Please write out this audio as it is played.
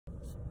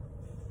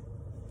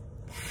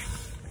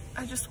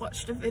I just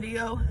watched a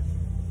video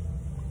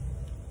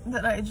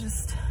that I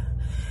just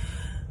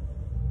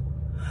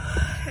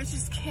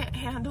can't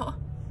handle.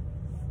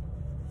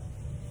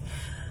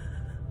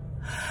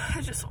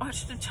 I just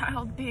watched a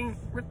child being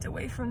ripped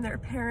away from their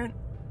parent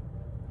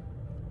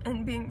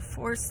and being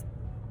forced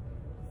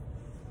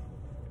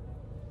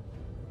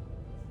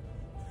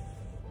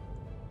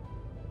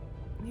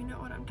you know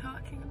what I'm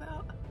talking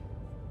about.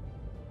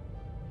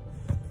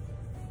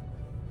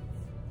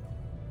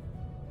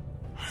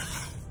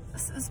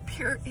 This is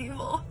pure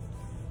evil.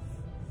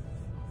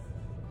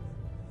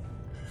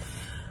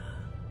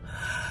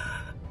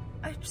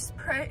 I just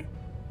pray.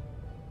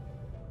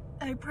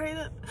 I pray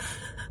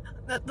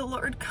that the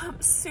Lord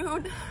comes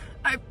soon.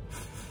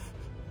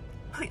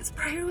 Please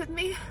pray with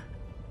me.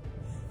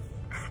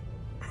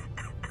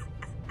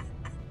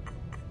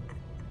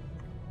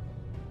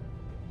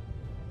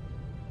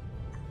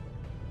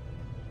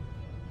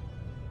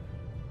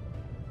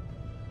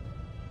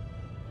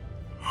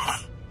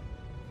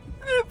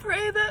 I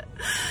pray that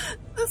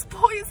this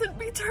poison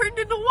be turned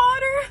into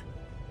water.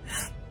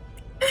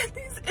 And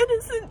these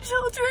innocent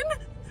children.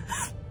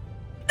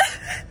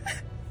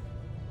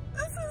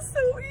 This is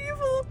so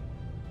evil.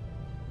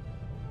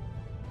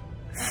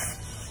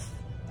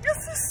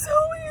 This is so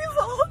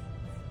evil.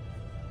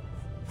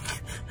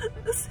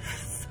 This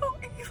is so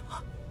evil.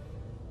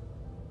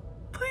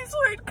 Please,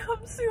 Lord,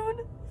 come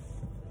soon.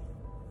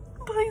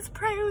 Please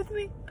pray with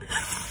me.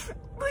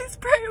 Please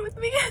pray with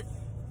me.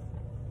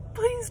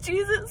 Please,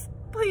 Jesus.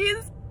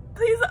 Please,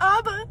 please,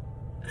 Abba.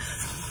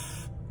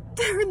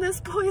 Turn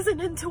this poison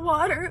into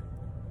water.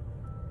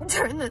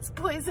 Turn this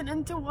poison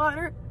into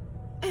water.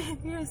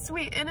 Your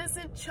sweet,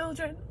 innocent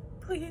children,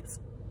 please.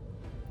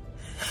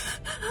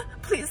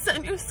 Please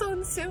send your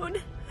son soon.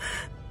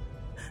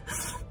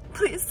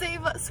 Please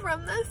save us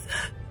from this.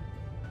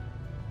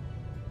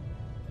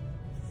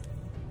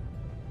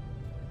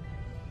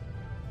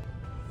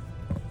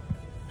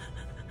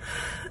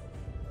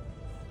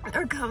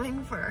 They're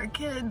coming for our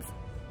kids.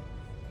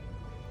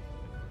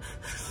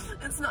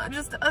 It's not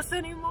just us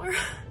anymore.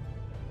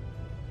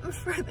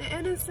 For the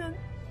innocent.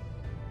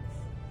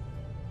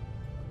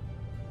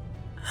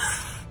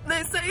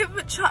 They say if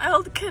a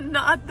child can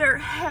nod their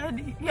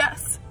head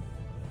yes,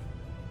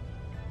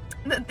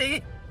 that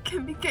they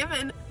can be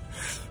given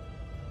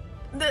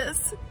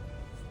this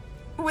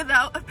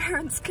without a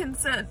parent's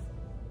consent.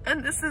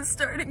 And this is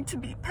starting to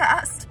be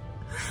passed.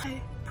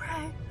 I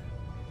pray.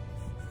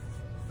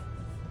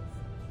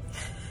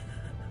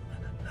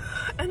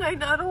 And I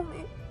not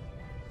only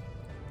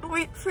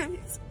wait for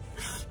these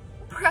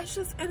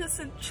precious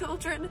innocent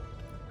children,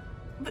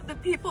 but the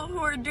people who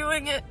are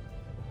doing it,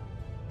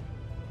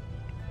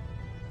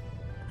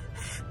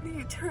 the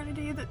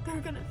eternity that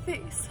they're gonna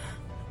face.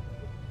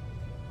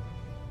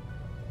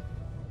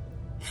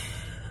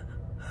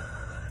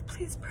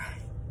 Please pray.